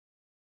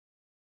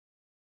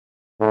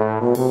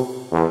Hi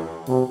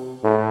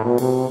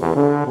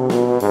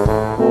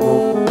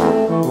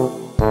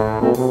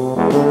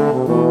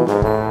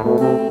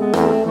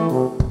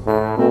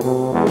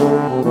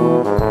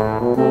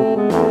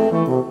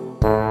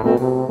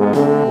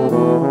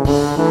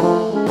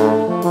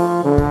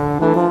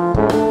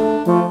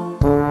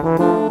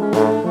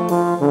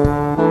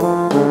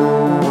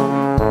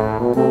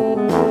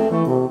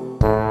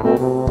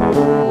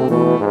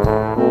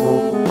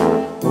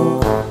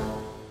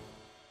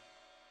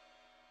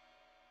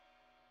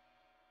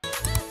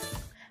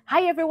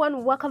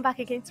everyone, welcome back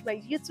again to my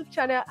YouTube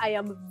channel. I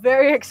am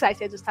very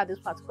excited to start this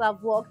particular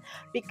vlog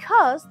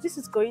because this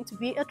is going to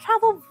be a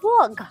travel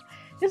vlog.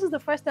 This is the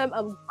first time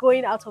I'm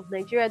going out of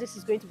Nigeria. This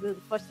is going to be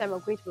the first time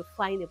I'm going to be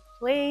flying a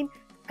plane.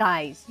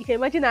 Guys, you can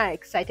imagine how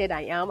excited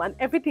I am, and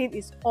everything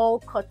is all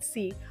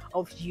courtesy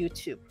of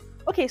YouTube.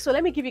 Okay, so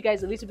let me give you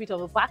guys a little bit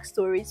of a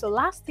backstory. So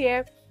last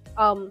year,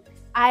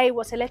 I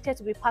was selected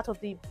to be part of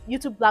the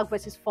YouTube Black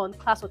vs Fun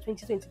class of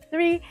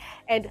 2023,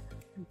 and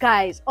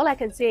guys, all I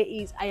can say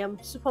is I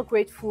am super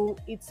grateful.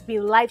 It's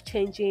been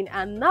life-changing,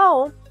 and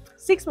now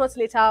 6 months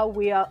later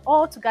we are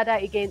all together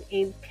again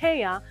in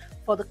Kenya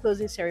for the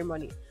closing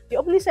ceremony. The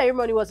opening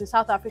ceremony was in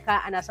South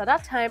Africa, and as at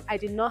that time I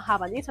did not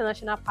have an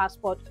international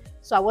passport,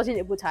 so I wasn't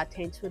able to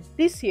attend. So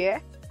this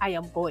year I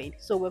am going.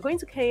 So we're going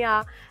to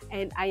Kenya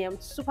and I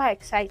am super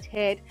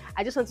excited.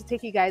 I just want to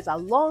take you guys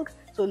along,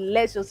 so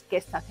let's just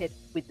get started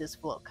with this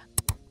vlog.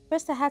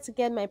 First, I had to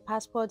get my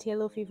passport,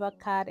 yellow fever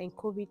card, and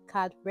COVID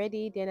card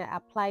ready. Then I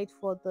applied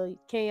for the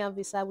Kenyan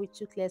visa, which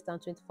took less than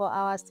 24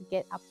 hours to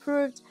get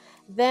approved.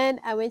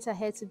 Then I went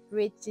ahead to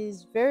braid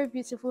this very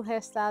beautiful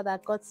hairstyle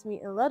that got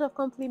me a lot of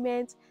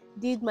compliments.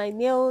 Did my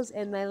nails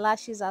and my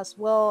lashes as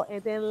well.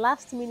 And then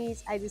last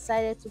minute, I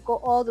decided to go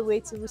all the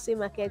way to Wuse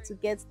Market to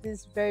get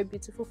this very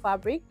beautiful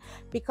fabric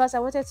because I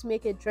wanted to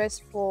make a dress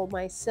for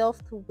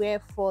myself to wear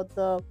for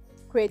the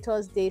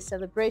Creators Day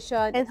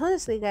celebration. And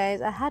honestly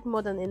guys, I had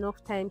more than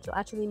enough time to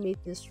actually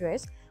make this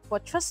dress,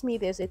 but trust me,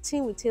 there's a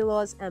team with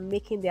tailors and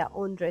making their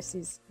own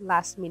dresses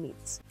last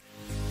minute.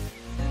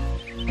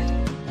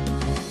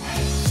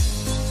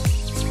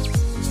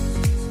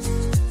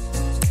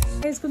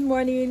 Guys, good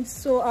morning.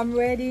 So I'm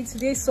ready.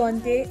 Today's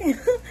Sunday.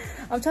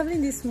 I'm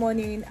traveling this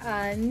morning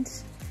and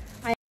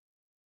I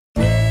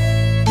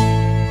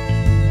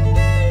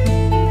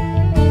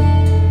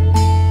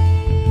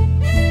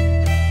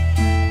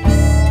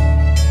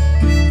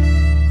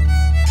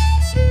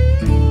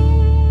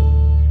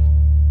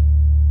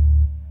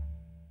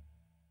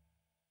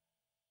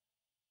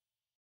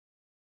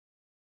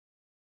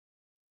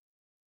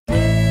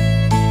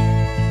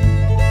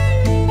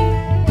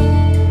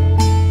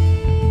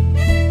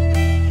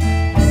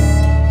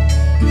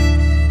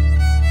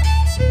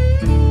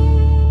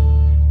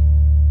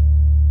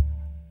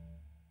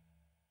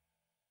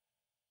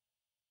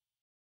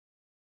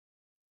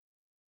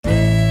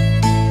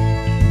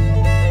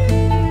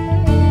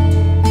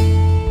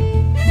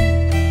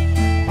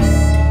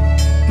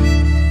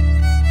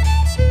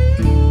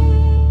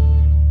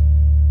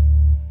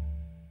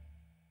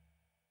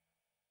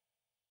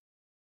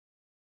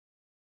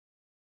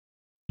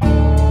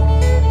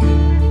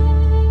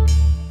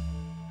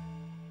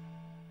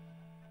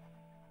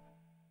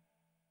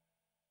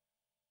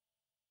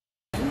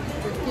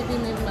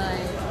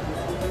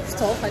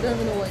don't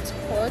even know what it's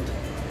called.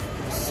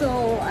 So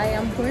I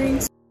am going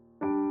to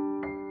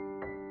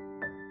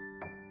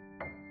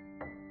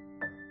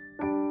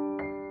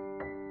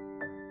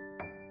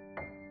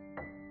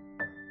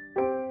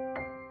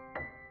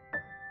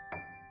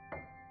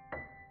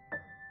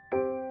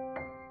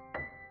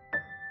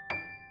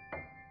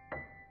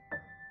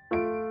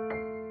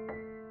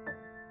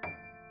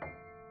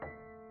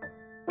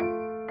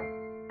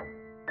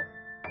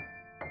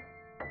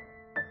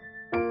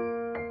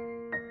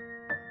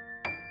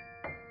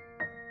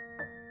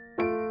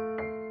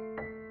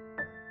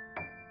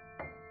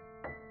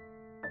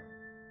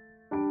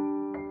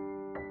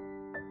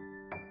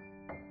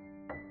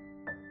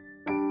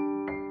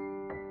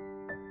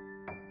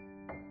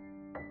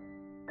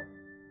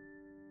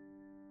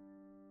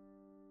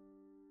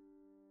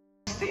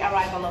the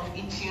arrival of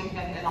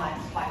Ethiopian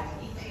Airlines flight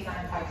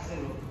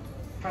ET950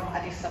 from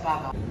Addis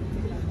Ababa.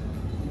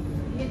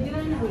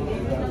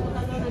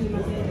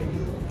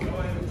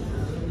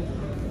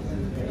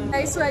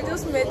 Hi, so I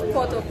just met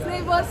Port of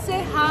Flavor.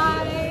 Say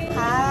hi.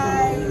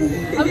 Hi.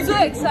 I'm so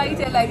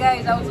excited, like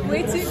guys. I was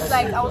waiting,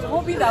 like I was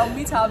hoping that I'll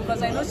meet her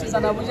because I know she's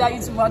an Abuja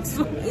YouTuber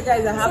too. You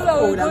guys are half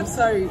cold. I'm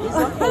sorry. It's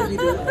not cold.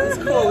 It's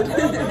cold.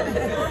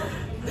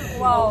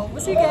 Wow.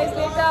 We'll see you guys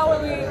later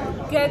when we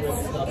get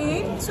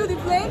into the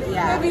plane.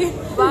 Yeah. Maybe.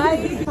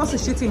 Bye. I'm supposed to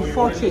shoot in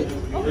 4K.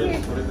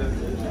 Okay.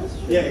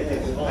 Yeah, it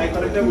is. I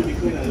connected with the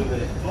queen a little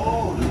bit.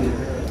 Oh.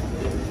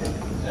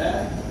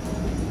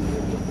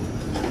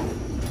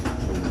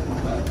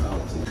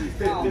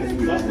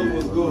 Last one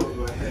was good.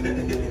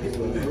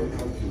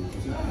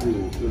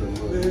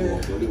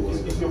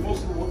 It's your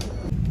first one.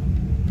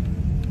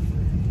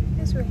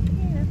 It's right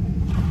here.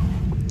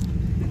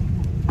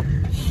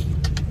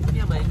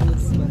 Yeah, my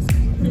nose.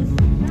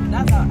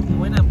 That's how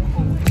when I'm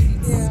cold.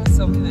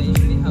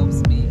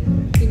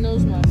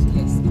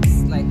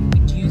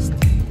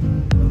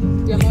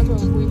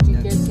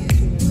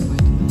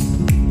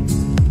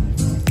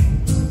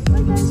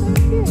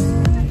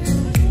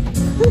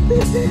 So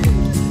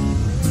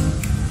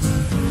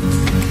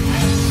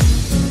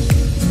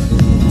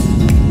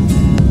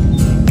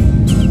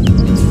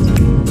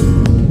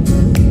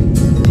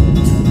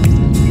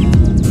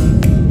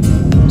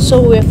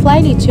we were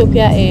flying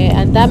Ethiopia Air,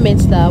 and that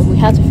meant that we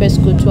had to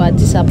first go to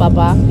Addis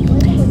Ababa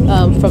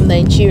from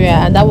Nigeria,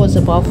 and that was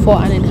about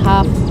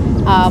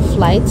 4.5-hour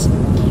flight.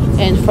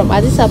 And from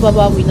Addis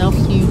Ababa, we now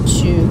flew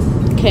to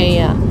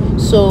Kenya.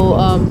 So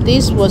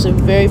this was a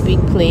very big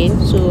plane,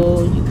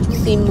 so you could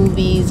see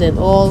movies and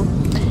all.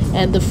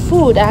 And the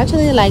food, I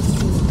actually liked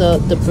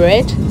the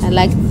bread, I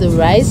liked the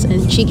rice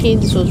and chicken.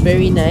 This was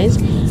very nice.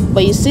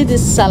 But you see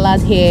this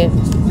salad here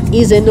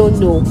is a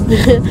no-no.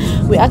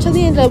 We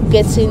actually ended up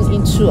getting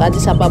into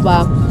Addis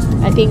Ababa,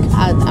 I think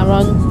at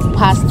around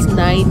past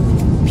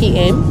 9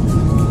 p.m.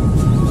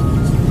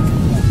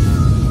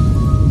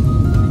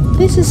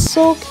 This is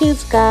so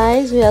cute,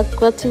 guys. We have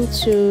gotten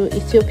to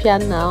Ethiopia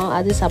now,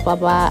 Addis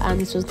Ababa, and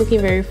it was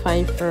looking very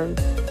fine from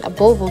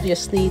above.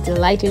 Obviously the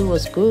lighting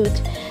was good.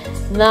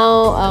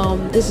 Now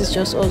this is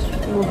just us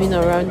moving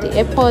around the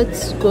airport,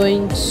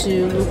 going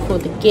to look for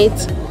the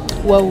gate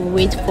while we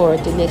wait for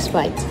the next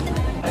flight.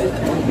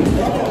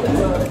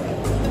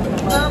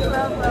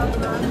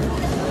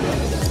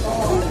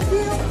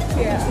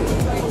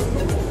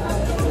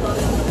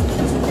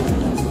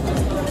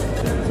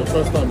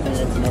 First time doing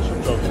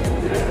international travel.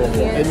 For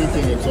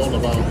anything, it's all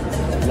about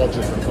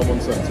logic and common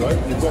sense, right?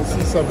 You've got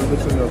C7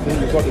 written in your thing,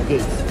 you've got the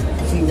gates.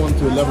 C1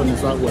 to 11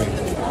 is that way.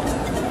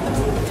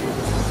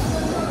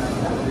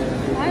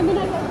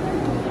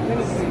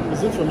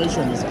 This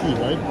information is key,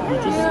 right?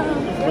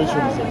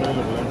 Information is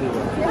available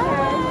everywhere.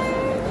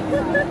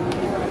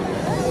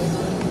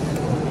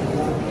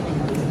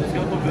 If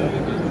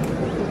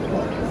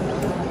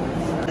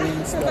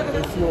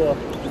you're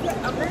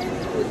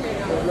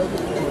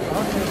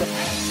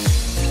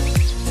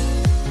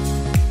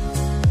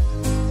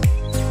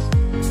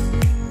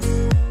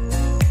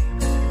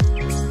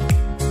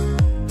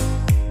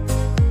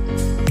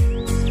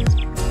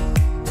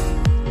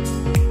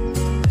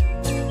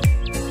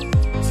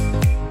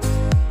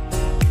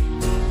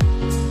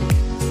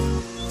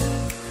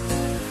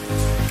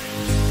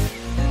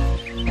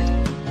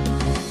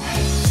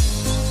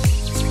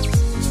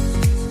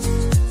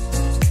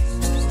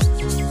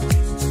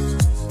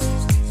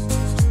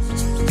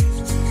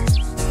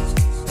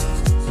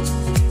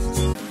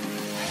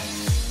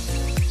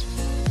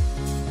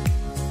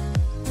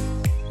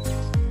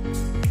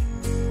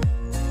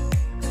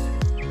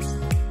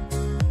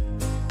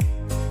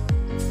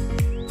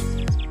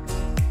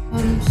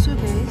so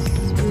guys,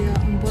 we are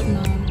on board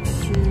now to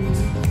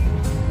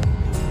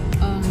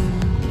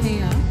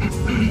Kenya.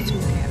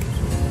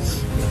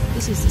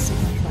 This is the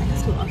second flight,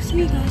 so I'll see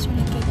you guys when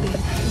I get there.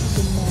 This is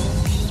the more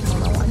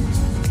smaller one.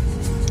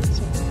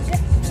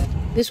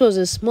 This was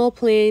a small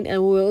plane,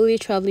 and we were only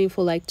traveling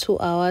for like 2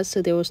 hours, so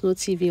there was no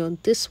TV on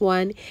this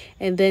one.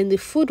 And then the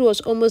food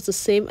was almost the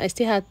same. I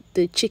still had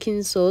the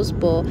chicken sauce,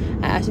 but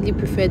I actually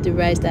preferred the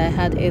rice that I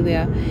had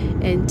earlier.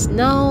 And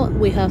now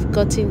we have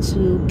gotten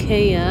to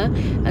Kenya,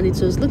 and it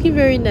was looking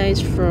very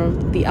nice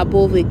from the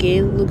above.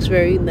 Again, looks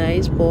very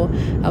nice, but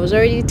I was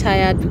already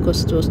tired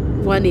because it was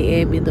 1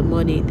 a.m. in the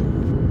morning.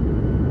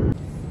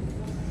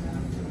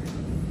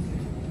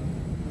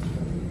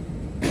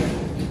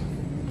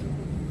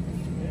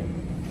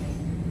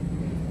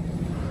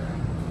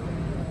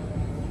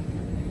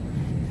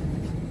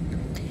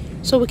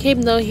 So we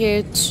came down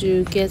here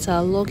to get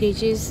our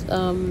luggages.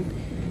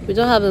 We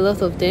don't have a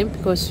lot of them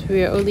because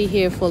we are only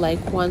here for like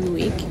 1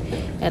 week,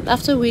 and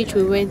after which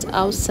we went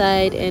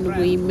outside and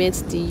we met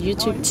the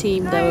YouTube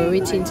team that were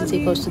waiting to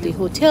take us to the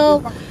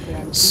hotel.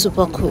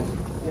 Super cool.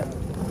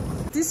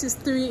 This is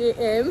 3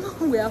 a.m.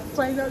 We are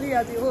finally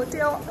at the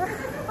hotel.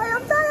 I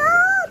am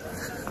tired.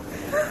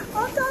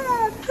 I'm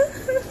tired.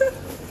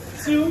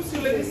 See you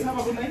ladies. Have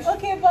a good night.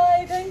 Okay,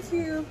 bye. Thank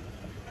you.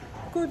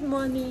 Good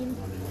morning.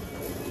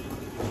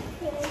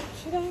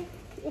 Should I?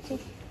 Okay.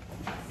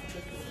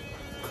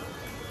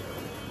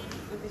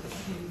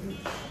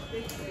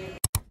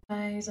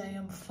 Guys, I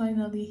am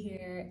finally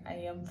here. I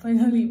am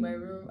finally in my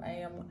room. I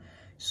am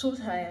so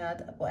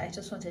tired, but I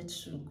just wanted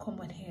to come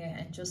on here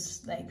and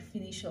just like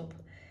finish up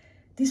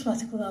this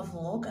particular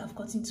vlog. I've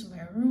got into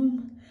my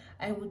room.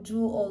 I will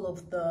do all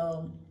of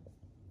the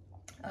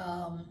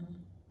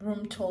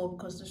room tour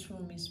because this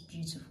room is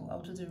beautiful.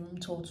 I'll do the room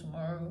tour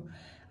tomorrow.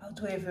 I'll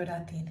do every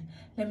other thing.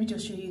 Let me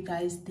just show you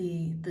guys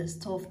the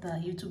stuff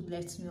that YouTube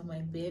left me on my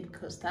bed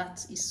because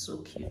that is so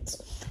cute.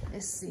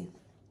 Let's see.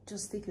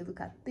 Just take a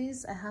look at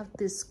this. I have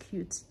this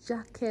cute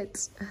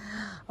jacket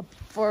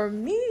for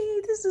me.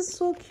 This is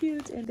so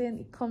cute. And then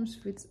it comes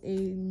with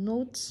a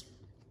note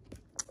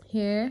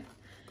here.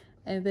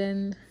 And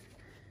then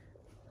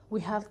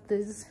we have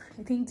this.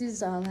 I think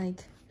these are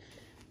like,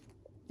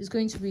 it's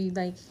going to be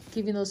like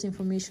giving us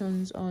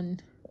information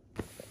on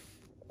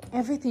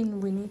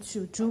everything we need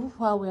to do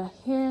while we are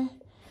here.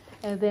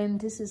 And then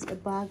this is a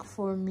bag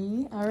for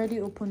me. I already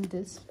opened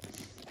this,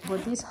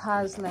 but this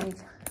has like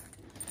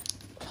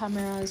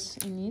cameras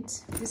in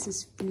it. This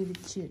is really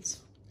cute.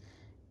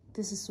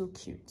 This is so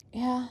cute.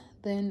 Yeah,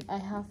 then I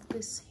have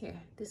this here.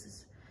 This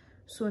is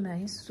so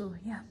nice. So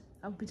yeah,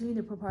 I'll be doing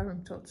a proper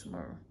room tour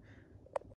tomorrow.